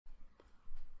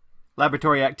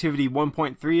Laboratory Activity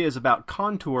 1.3 is about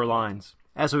contour lines.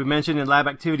 As we mentioned in Lab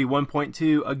Activity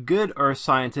 1.2, a good Earth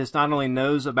scientist not only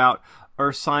knows about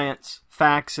Earth science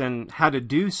facts and how to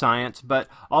do science, but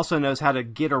also knows how to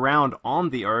get around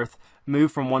on the Earth,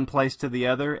 move from one place to the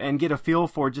other, and get a feel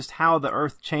for just how the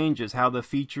Earth changes, how the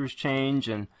features change,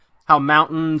 and how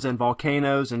mountains and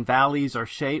volcanoes and valleys are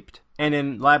shaped. And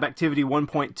in Lab Activity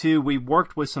 1.2, we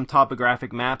worked with some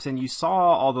topographic maps, and you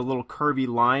saw all the little curvy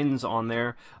lines on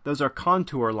there. Those are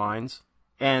contour lines.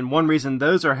 And one reason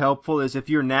those are helpful is if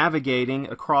you're navigating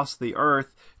across the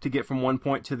Earth to get from one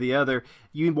point to the other,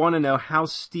 you want to know how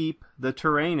steep the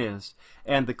terrain is.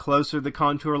 And the closer the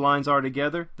contour lines are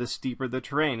together, the steeper the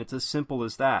terrain. It's as simple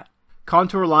as that.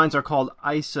 Contour lines are called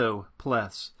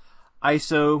isopleths.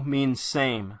 Iso means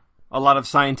same. A lot of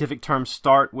scientific terms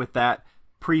start with that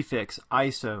prefix,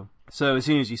 iso. So as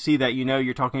soon as you see that, you know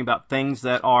you're talking about things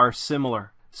that are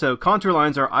similar. So contour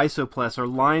lines are isopleths, or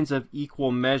lines of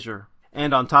equal measure.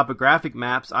 And on topographic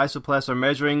maps, isopleths are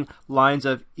measuring lines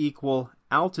of equal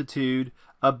altitude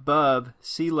above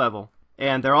sea level.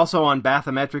 And they're also on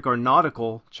bathymetric or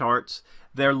nautical charts.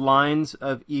 They're lines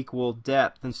of equal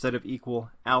depth instead of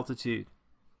equal altitude.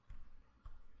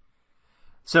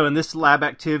 So in this lab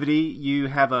activity, you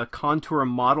have a contour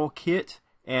model kit,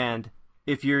 and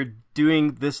if you're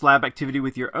doing this lab activity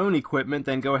with your own equipment,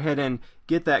 then go ahead and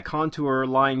get that contour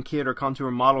line kit or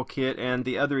contour model kit and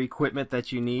the other equipment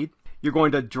that you need. You're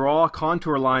going to draw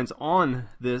contour lines on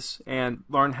this and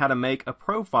learn how to make a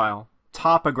profile.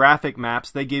 Topographic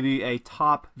maps, they give you a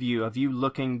top view, a view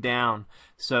looking down.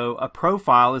 So a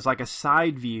profile is like a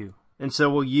side view. And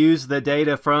so we'll use the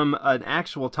data from an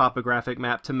actual topographic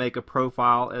map to make a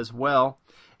profile as well.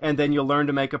 And then you'll learn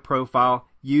to make a profile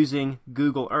using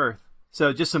Google Earth.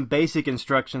 So just some basic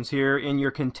instructions here. In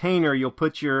your container, you'll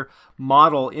put your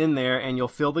model in there and you'll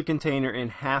fill the container in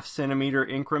 0.5 centimeter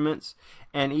increments.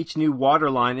 And each new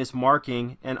water line is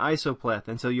marking an isopleth.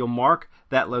 And so you'll mark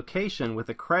that location with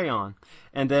a crayon.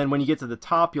 And then when you get to the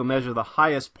top, you'll measure the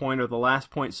highest point or the last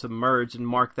point submerged and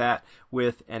mark that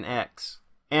with an X.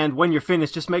 And when you're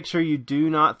finished, just make sure you do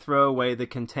not throw away the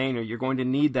container. You're going to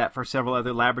need that for several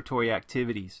other laboratory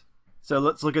activities. So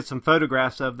let's look at some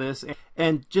photographs of this.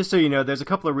 And just so you know, there's a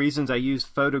couple of reasons I use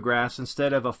photographs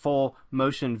instead of a full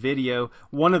motion video.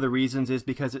 One of the reasons is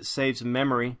because it saves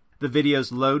memory. The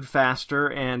videos load faster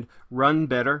and run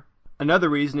better. Another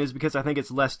reason is because I think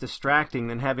it's less distracting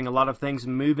than having a lot of things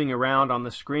moving around on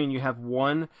the screen. You have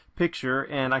one picture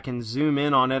and I can zoom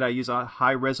in on it. I use a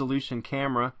high resolution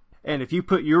camera. And if you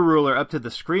put your ruler up to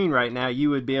the screen right now, you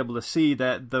would be able to see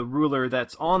that the ruler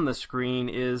that's on the screen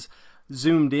is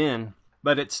zoomed in,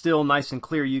 but it's still nice and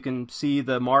clear. You can see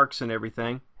the marks and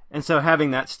everything. And so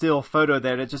having that still photo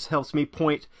there, it just helps me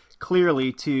point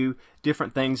clearly to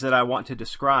different things that I want to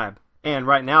describe. And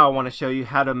right now I want to show you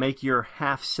how to make your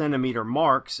 0.5 centimeter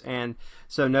marks. And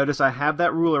so notice I have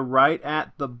that ruler right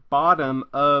at the bottom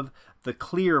of the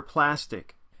clear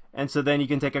plastic. And so then you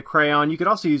can take a crayon. You could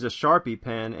also use a Sharpie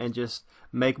pen and just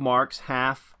make marks: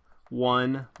 0.5,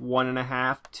 1,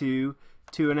 1.5, 2,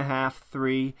 2.5,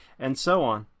 3, and so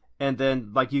on. And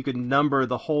then like you could number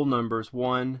the whole numbers: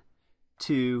 1,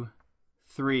 2,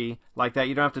 3, like that.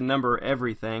 You don't have to number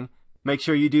everything. Make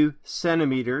sure you do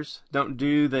centimeters. Don't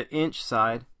do the inch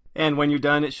side. And when you're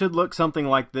done, it should look something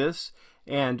like this.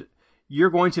 And you're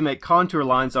going to make contour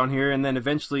lines on here and then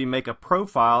eventually make a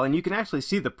profile. And you can actually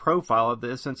see the profile of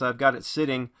this since I've got it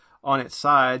sitting on its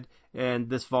side. And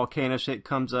this volcano shape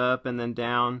comes up and then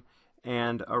down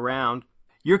and around.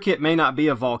 Your kit may not be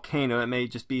a volcano. It may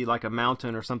just be like a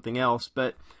mountain or something else.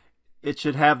 But it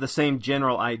should have the same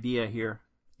general idea here.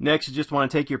 Next, you just want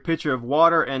to take your pitcher of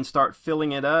water and start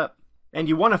filling it up. And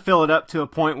you want to fill it up to a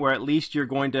point where at least you're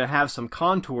going to have some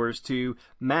contours to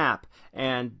map.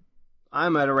 And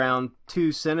I'm at around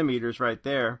 2 centimeters right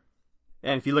there.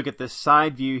 And if you look at this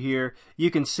side view here,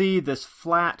 you can see this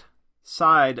flat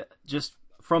side just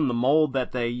from the mold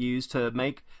that they use to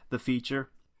make the feature.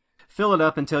 Fill it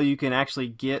up until you can actually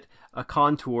get a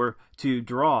contour to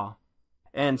draw.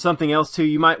 And something else too,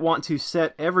 you might want to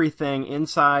set everything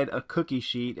inside a cookie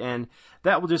sheet, and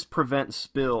that will just prevent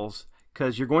spills,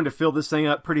 because you're going to fill this thing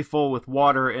up pretty full with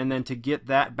water, and then to get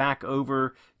that back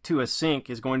over to a sink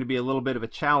is going to be a little bit of a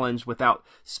challenge without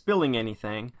spilling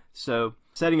anything. So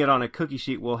setting it on a cookie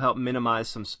sheet will help minimize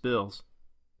some spills.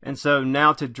 And so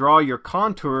now to draw your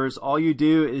contours, all you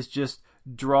do is just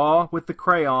draw with the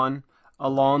crayon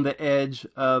along the edge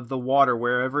of the water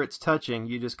wherever it's touching.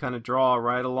 You just kind of draw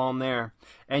right along there.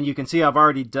 And you can see I've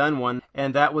already done one,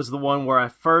 and that was the one where I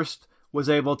first was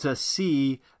able to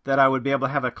see that I would be able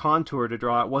to have a contour to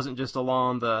draw. It wasn't just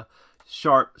along the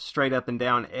sharp straight up and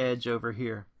down edge over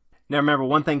here. Now remember,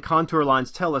 one thing contour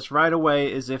lines tell us right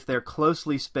away is if they're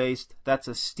closely spaced, that's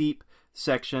a steep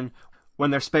section.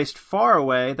 When they're spaced far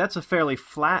away, that's a fairly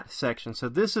flat section. So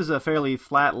this is a fairly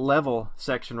flat level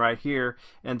section right here,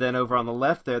 and then over on the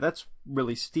left there, that's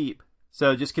really steep.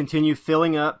 So just continue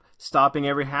filling up, stopping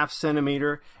every ½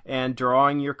 centimeter and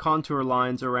drawing your contour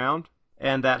lines around.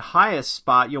 And that highest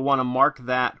spot, you'll want to mark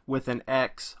that with an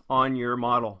X on your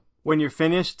model. When you're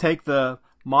finished, take the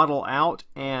model out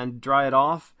and dry it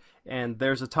off. And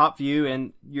there's a top view,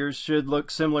 and yours should look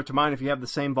similar to mine if you have the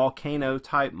same volcano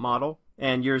type model.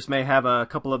 And yours may have a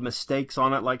couple of mistakes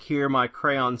on it, like here my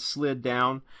crayon slid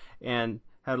down and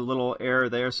had a little error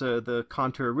there, so the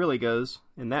contour really goes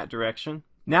in that direction.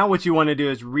 Now what you want to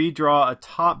do is redraw a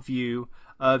top view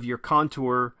of your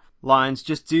contour lines.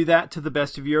 Just do that to the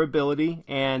best of your ability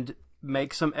and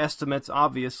make some estimates,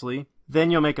 obviously. Then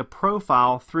you'll make a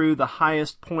profile through the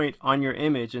highest point on your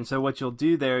image. And so what you'll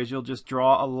do there is you'll just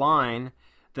draw a line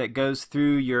that goes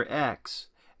through your X,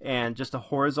 and just a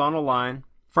horizontal line.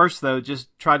 First though, just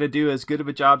try to do as good of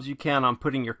a job as you can on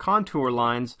putting your contour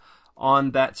lines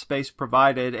on that space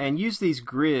provided, and use these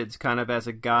grids kind of as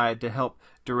a guide to help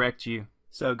direct you.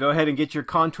 So go ahead and get your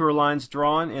contour lines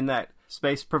drawn in that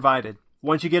space provided.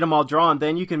 Once you get them all drawn,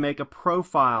 then you can make a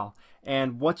profile.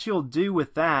 And what you'll do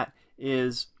with that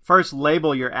is first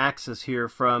label your axis here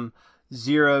from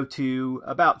 0 to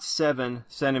about 7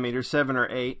 centimeters, 7 or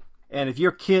 8. And if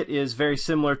your kit is very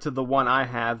similar to the one I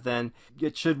have, then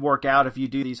it should work out if you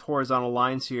do these horizontal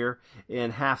lines here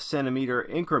in ½ centimeter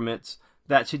increments.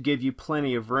 That should give you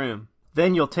plenty of room.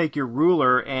 Then you'll take your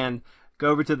ruler and go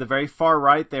over to the very far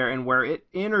right there, and where it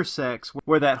intersects,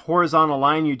 where that horizontal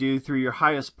line you do through your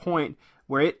highest point,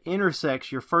 where it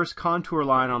intersects your first contour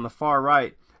line on the far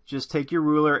right, just take your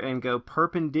ruler and go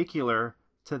perpendicular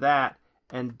to that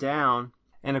and down.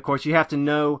 And of course you have to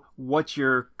know what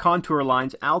your contour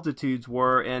line's altitudes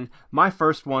were, and my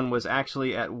first one was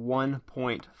actually at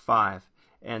 1.5,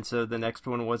 and so the next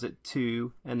one was at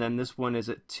 2, and then this one is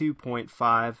at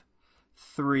 2.5,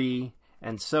 3,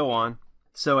 and so on.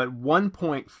 So at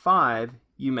 1.5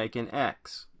 you make an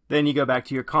X. Then you go back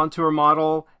to your contour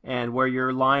model, and where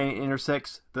your line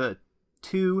intersects the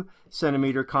 2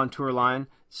 centimeter contour line,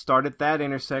 start at that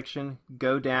intersection,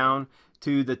 go down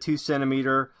to the 2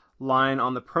 centimeter line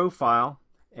on the profile,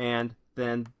 and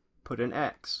then put an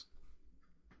X.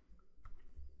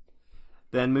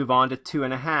 Then move on to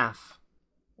 2.5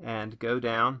 and go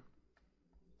down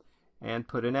and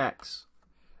put an X.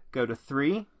 Go to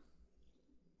 3,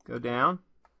 go down,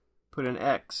 put an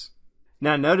X.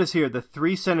 Now notice here the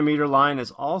 3 centimeter line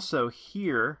is also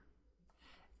here,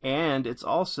 and it's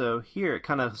also here. It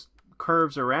kind of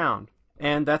curves around,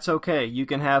 and that's okay. You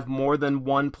can have more than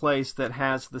one place that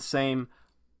has the same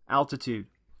altitude.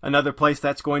 Another place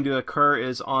that's going to occur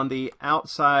is on the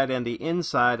outside and the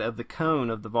inside of the cone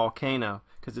of the volcano,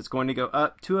 because it's going to go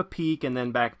up to a peak and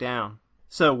then back down.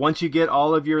 So once you get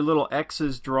all of your little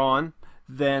X's drawn,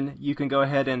 then you can go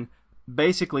ahead and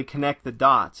basically connect the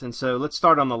dots. And so let's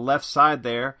start on the left side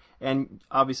there, and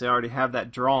obviously I already have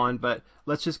that drawn, but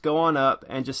let's just go on up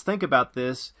and just think about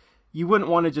this. You wouldn't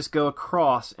want to just go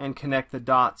across and connect the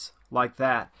dots like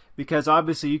that, because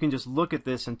obviously you can just look at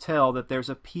this and tell that there's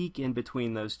a peak in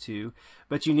between those two,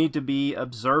 but you need to be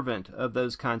observant of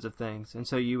those kinds of things. And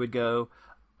so you would go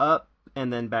up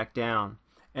and then back down,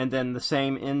 and then the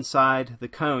same inside the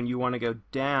cone, you want to go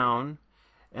down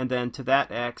and then to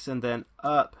that X and then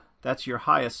up. That's your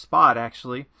highest spot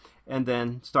actually, and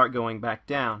then start going back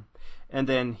down. And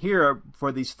then here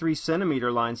for these 3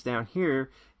 centimeter lines down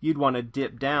here, you'd want to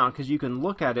dip down, because you can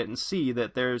look at it and see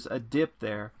that there's a dip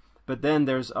there, but then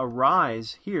there's a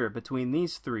rise here between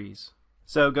these 3s.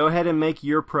 So go ahead and make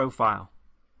your profile.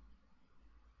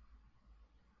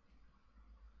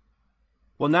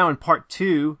 Well, now in part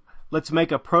 2, let's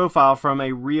make a profile from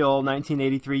a real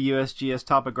 1983 USGS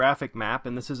topographic map,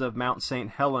 and this is of Mount St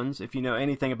Helens. If you know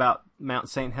anything about Mount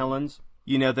St Helens,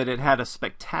 you know that it had a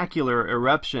spectacular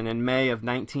eruption in May of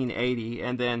 1980,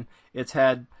 and then it's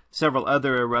had several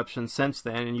other eruptions since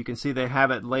then, and you can see they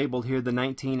have it labeled here, the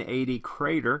 1980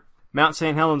 crater. Mount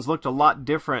St Helens looked a lot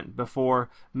different before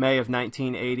May of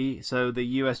 1980, so the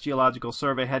U.S. Geological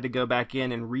Survey had to go back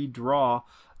in and redraw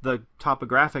the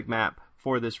topographic map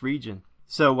for this region.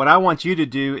 So what I want you to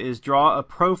do is draw a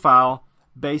profile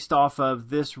based off of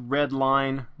this red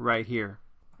line right here.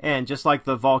 And just like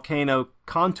the volcano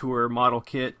contour model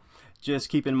kit, just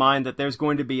keep in mind that there's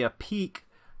going to be a peak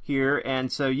here,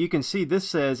 and so you can see this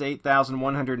says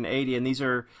 8,180, and these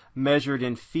are measured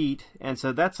in feet, and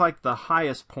so that's like the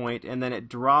highest point, and then it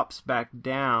drops back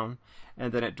down,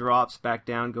 and then it drops back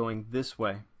down going this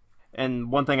way.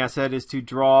 And one thing I said is to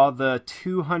draw the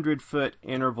 200-foot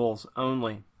intervals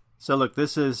only. So look,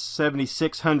 this is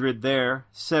 7,600 there,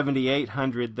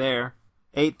 7,800 there,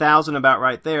 8,000 about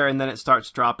right there, and then it starts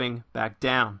dropping back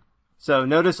down. So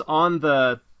notice on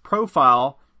the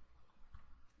profile,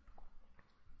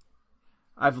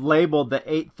 I've labeled the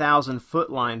 8,000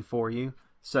 foot line for you.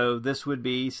 So this would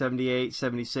be 78,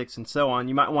 76, and so on.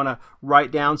 You might want to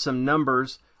write down some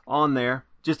numbers on there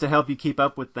just to help you keep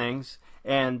up with things.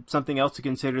 And something else to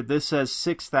consider, this says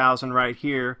 6,000 right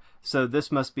here, so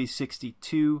this must be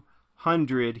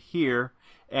 6,200 here.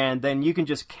 And then you can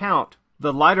just count.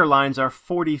 The lighter lines are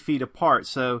 40 feet apart,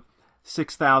 so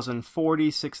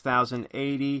 6,040,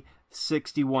 6,080,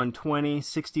 6,120,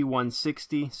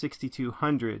 6,160,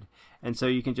 6,200. And so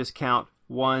you can just count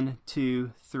 1,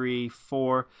 2, 3,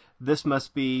 4. This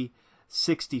must be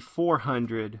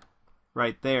 6,400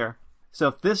 right there. So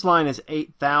if this line is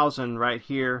 8,000 right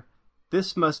here,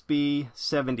 this must be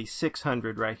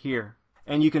 7,600 right here.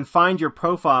 And you can find your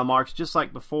profile marks just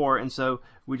like before, and so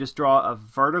we just draw a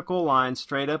vertical line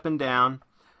straight up and down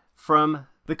from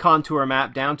the contour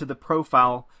map down to the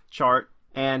profile chart,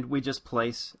 and we just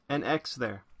place an X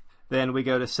there. Then we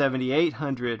go to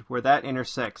 7,800 where that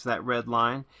intersects that red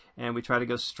line, and we try to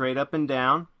go straight up and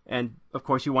down. And of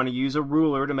course you want to use a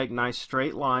ruler to make nice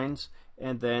straight lines,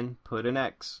 and then put an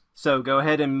X. So go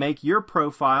ahead and make your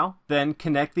profile, then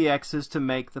connect the X's to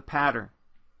make the pattern.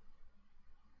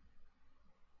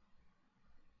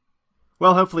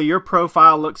 Well, hopefully your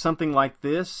profile looks something like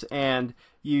this, and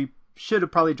you should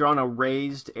have probably drawn a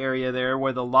raised area there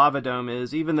where the lava dome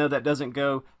is. Even though that doesn't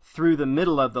go through the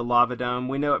middle of the lava dome,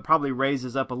 we know it probably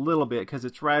raises up a little bit because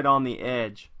it's right on the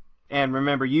edge. And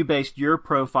remember, you based your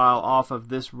profile off of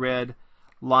this red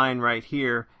line right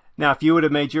here. Now, if you would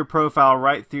have made your profile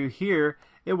right through here,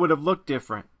 it would have looked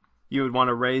different. You would want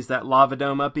to raise that lava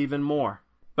dome up even more.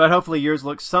 But hopefully yours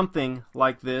looks something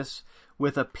like this,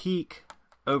 with a peak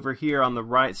over here on the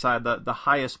right side, the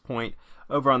highest point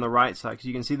over on the right side. Because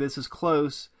you can see this is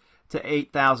close to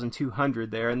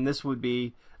 8,200 there, and this would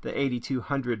be the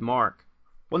 8,200 mark.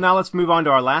 Well, now let's move on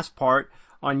to our last part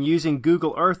on using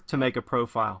Google Earth to make a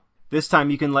profile. This time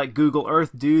you can let Google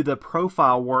Earth do the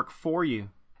profile work for you.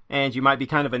 And you might be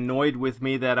kind of annoyed with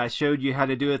me that I showed you how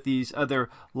to do it these other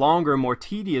longer, more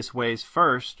tedious ways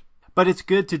first. But it's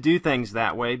good to do things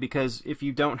that way, because if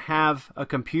you don't have a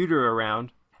computer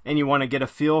around and you want to get a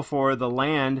feel for the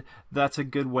land, that's a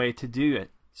good way to do it.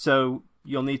 So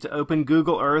you'll need to open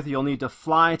Google Earth. You'll need to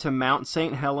fly to Mount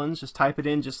St Helens. Just type it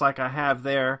in just like I have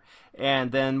there,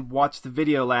 and then watch the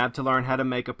video lab to learn how to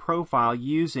make a profile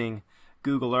using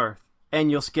Google Earth. And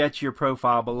you'll sketch your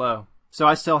profile below. So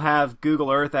I still have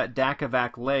Google Earth at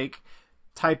Dakavac Lake.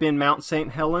 Type in Mount St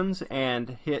Helens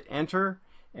and hit enter,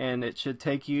 and it should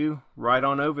take you right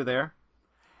on over there.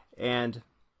 And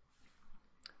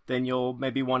then you'll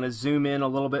maybe want to zoom in a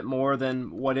little bit more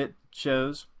than what it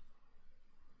shows.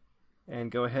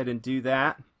 And go ahead and do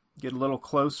that. Get a little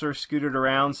closer, scoot it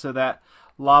around so that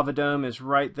lava dome is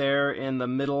right there in the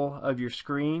middle of your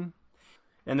screen.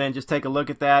 And then just take a look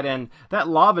at that, and that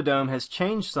lava dome has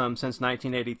changed some since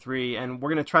 1983, and we're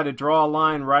going to try to draw a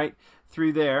line right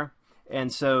through there.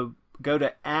 And so go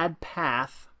to Add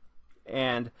Path,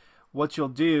 and what you'll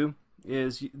do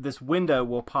is this window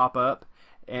will pop up,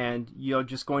 and you're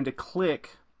just going to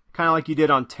click, kind of like you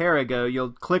did on Terrago.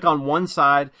 You'll click on one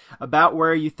side about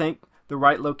where you think the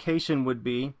right location would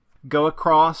be, go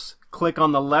across, click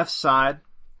on the left side,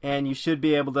 and you should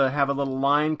be able to have a little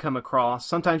line come across.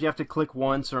 Sometimes you have to click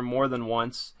once or more than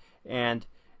once and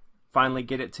finally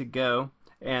get it to go.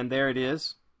 And there it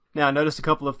is. Now notice a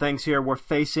couple of things here. We're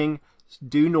facing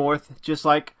due north, just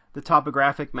like the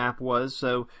topographic map was,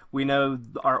 so we know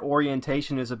our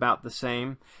orientation is about the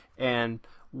same. And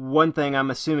one thing, I'm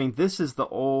assuming this is the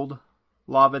old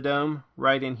lava dome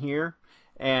right in here,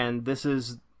 and this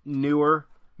is newer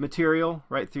material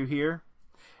right through here.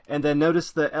 And then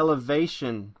notice the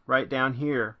elevation right down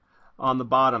here on the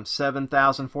bottom,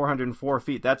 7,404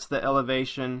 feet. That's the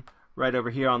elevation right over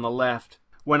here on the left.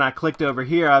 When I clicked over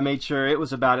here, I made sure it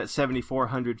was about at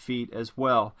 7,400 feet as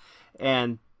well.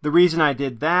 And the reason I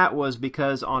did that was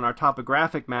because on our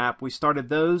topographic map, we started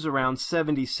those around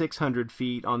 7,600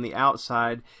 feet on the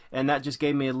outside, and that just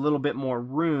gave me a little bit more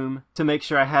room to make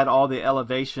sure I had all the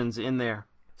elevations in there.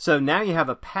 So now you have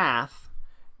a path.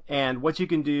 And what you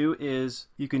can do is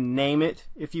you can name it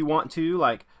if you want to,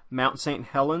 like Mount St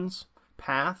Helens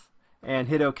path, and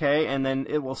hit OK, and then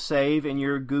it will save in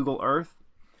your Google Earth.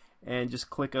 And just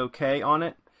click OK on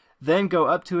it. Then go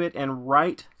up to it and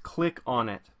right click on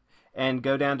it. And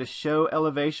go down to Show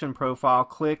Elevation Profile,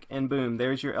 click, and boom,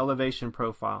 there's your elevation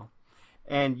profile.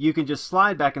 and you can just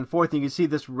slide back and forth. You can see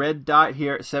this red dot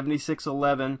here at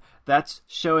 7611. That's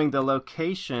showing the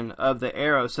location of the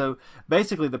arrow. So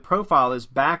basically the profile is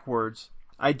backwards.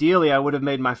 Ideally, I would have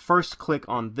made my first click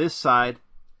on this side,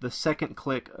 the second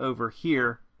click over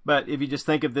here. But if you just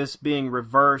think of this being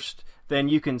reversed, then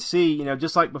you can see,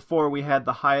 just like before we had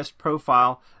the highest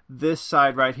profile, this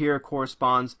side right here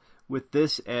corresponds with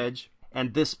this edge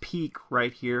and this peak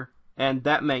right here. And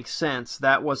that makes sense.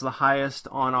 That was the highest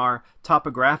on our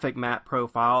topographic map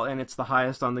profile, and it's the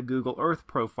highest on the Google Earth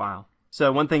profile.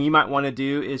 So one thing you might want to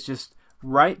do is just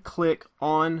right click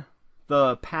on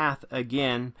the path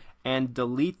again and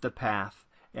delete the path,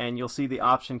 and you'll see the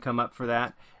option come up for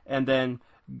that. And then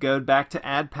go back to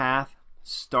add path,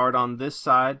 start on this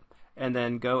side, and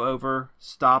then go over,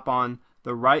 stop on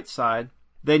the right side.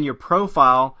 Then your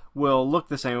profile will look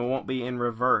the same. It won't be in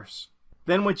reverse.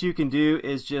 Then what you can do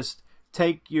is just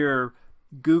take your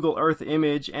Google Earth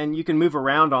image, and you can move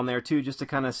around on there too, just to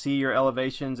kind of see your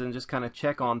elevations and just kind of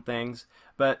check on things.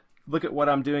 But look at what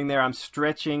I'm doing there. I'm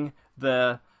stretching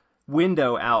the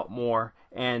window out more,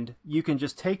 and you can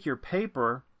just take your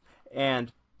paper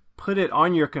and put it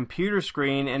on your computer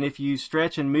screen, and if you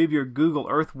stretch and move your Google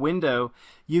Earth window,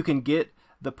 you can get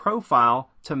the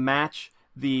profile to match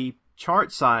the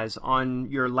chart size on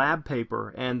your lab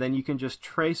paper, and then you can just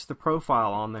trace the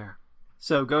profile on there.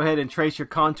 So go ahead and trace your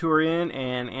contour in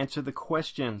and answer the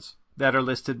questions that are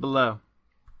listed below.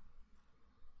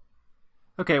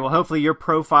 Okay, well, hopefully your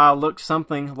profile looks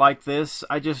something like this.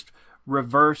 I just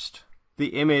reversed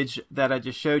the image that I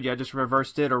just showed you. I just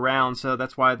reversed it around, so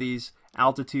that's why these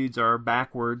altitudes are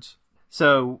backwards.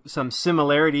 So some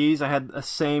similarities: I had the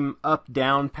same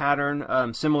up-down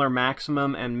pattern, similar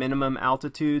maximum and minimum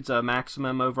altitudes.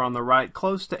 Maximum over on the right,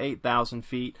 close to 8,000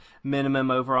 feet. Minimum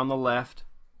over on the left.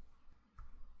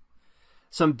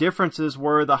 Some differences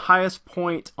were the highest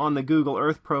point on the Google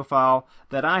Earth profile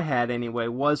that I had anyway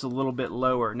was a little bit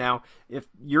lower. Now, if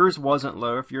yours wasn't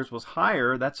lower, if yours was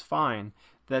higher, that's fine.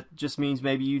 That just means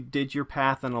maybe you did your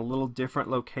path in a little different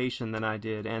location than I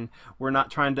did. And we're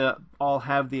not trying to all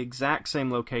have the exact same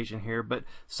location here, but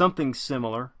something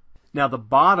similar. Now, the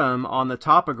bottom on the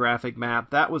topographic map,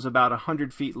 that was about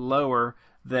 100 feet lower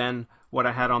than what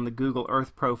I had on the Google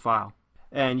Earth profile.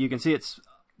 And you can see it's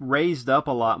raised up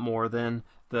a lot more than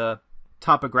the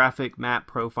topographic map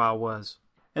profile was.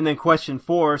 And then question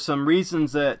 4, some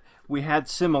reasons that we had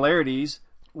similarities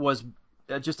was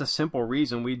just a simple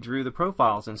reason: we drew the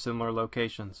profiles in similar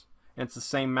locations. It's the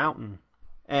same mountain.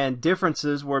 And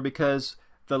differences were because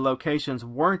the locations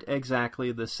weren't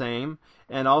exactly the same,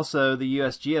 and also the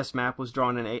USGS map was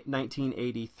drawn in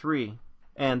 1983.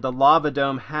 And the lava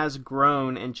dome has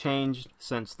grown and changed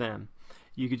since then.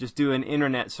 You could just do an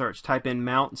internet search, type in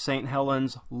Mount St.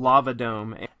 Helens lava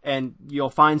dome, and you'll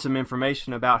find some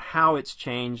information about how it's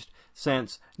changed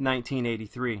since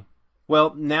 1983.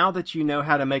 Well, now that you know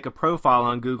how to make a profile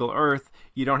on Google Earth,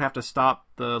 you don't have to stop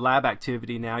the lab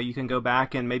activity now. You can go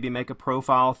back and maybe make a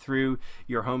profile through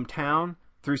your hometown,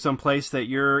 through some place that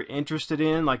you're interested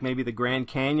in, like maybe the Grand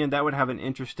Canyon. That would have an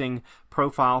interesting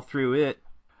profile through it.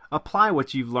 Apply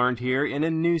what you've learned here in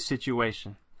a new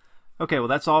situation. Okay, well,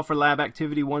 that's all for Lab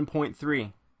Activity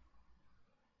 1.3.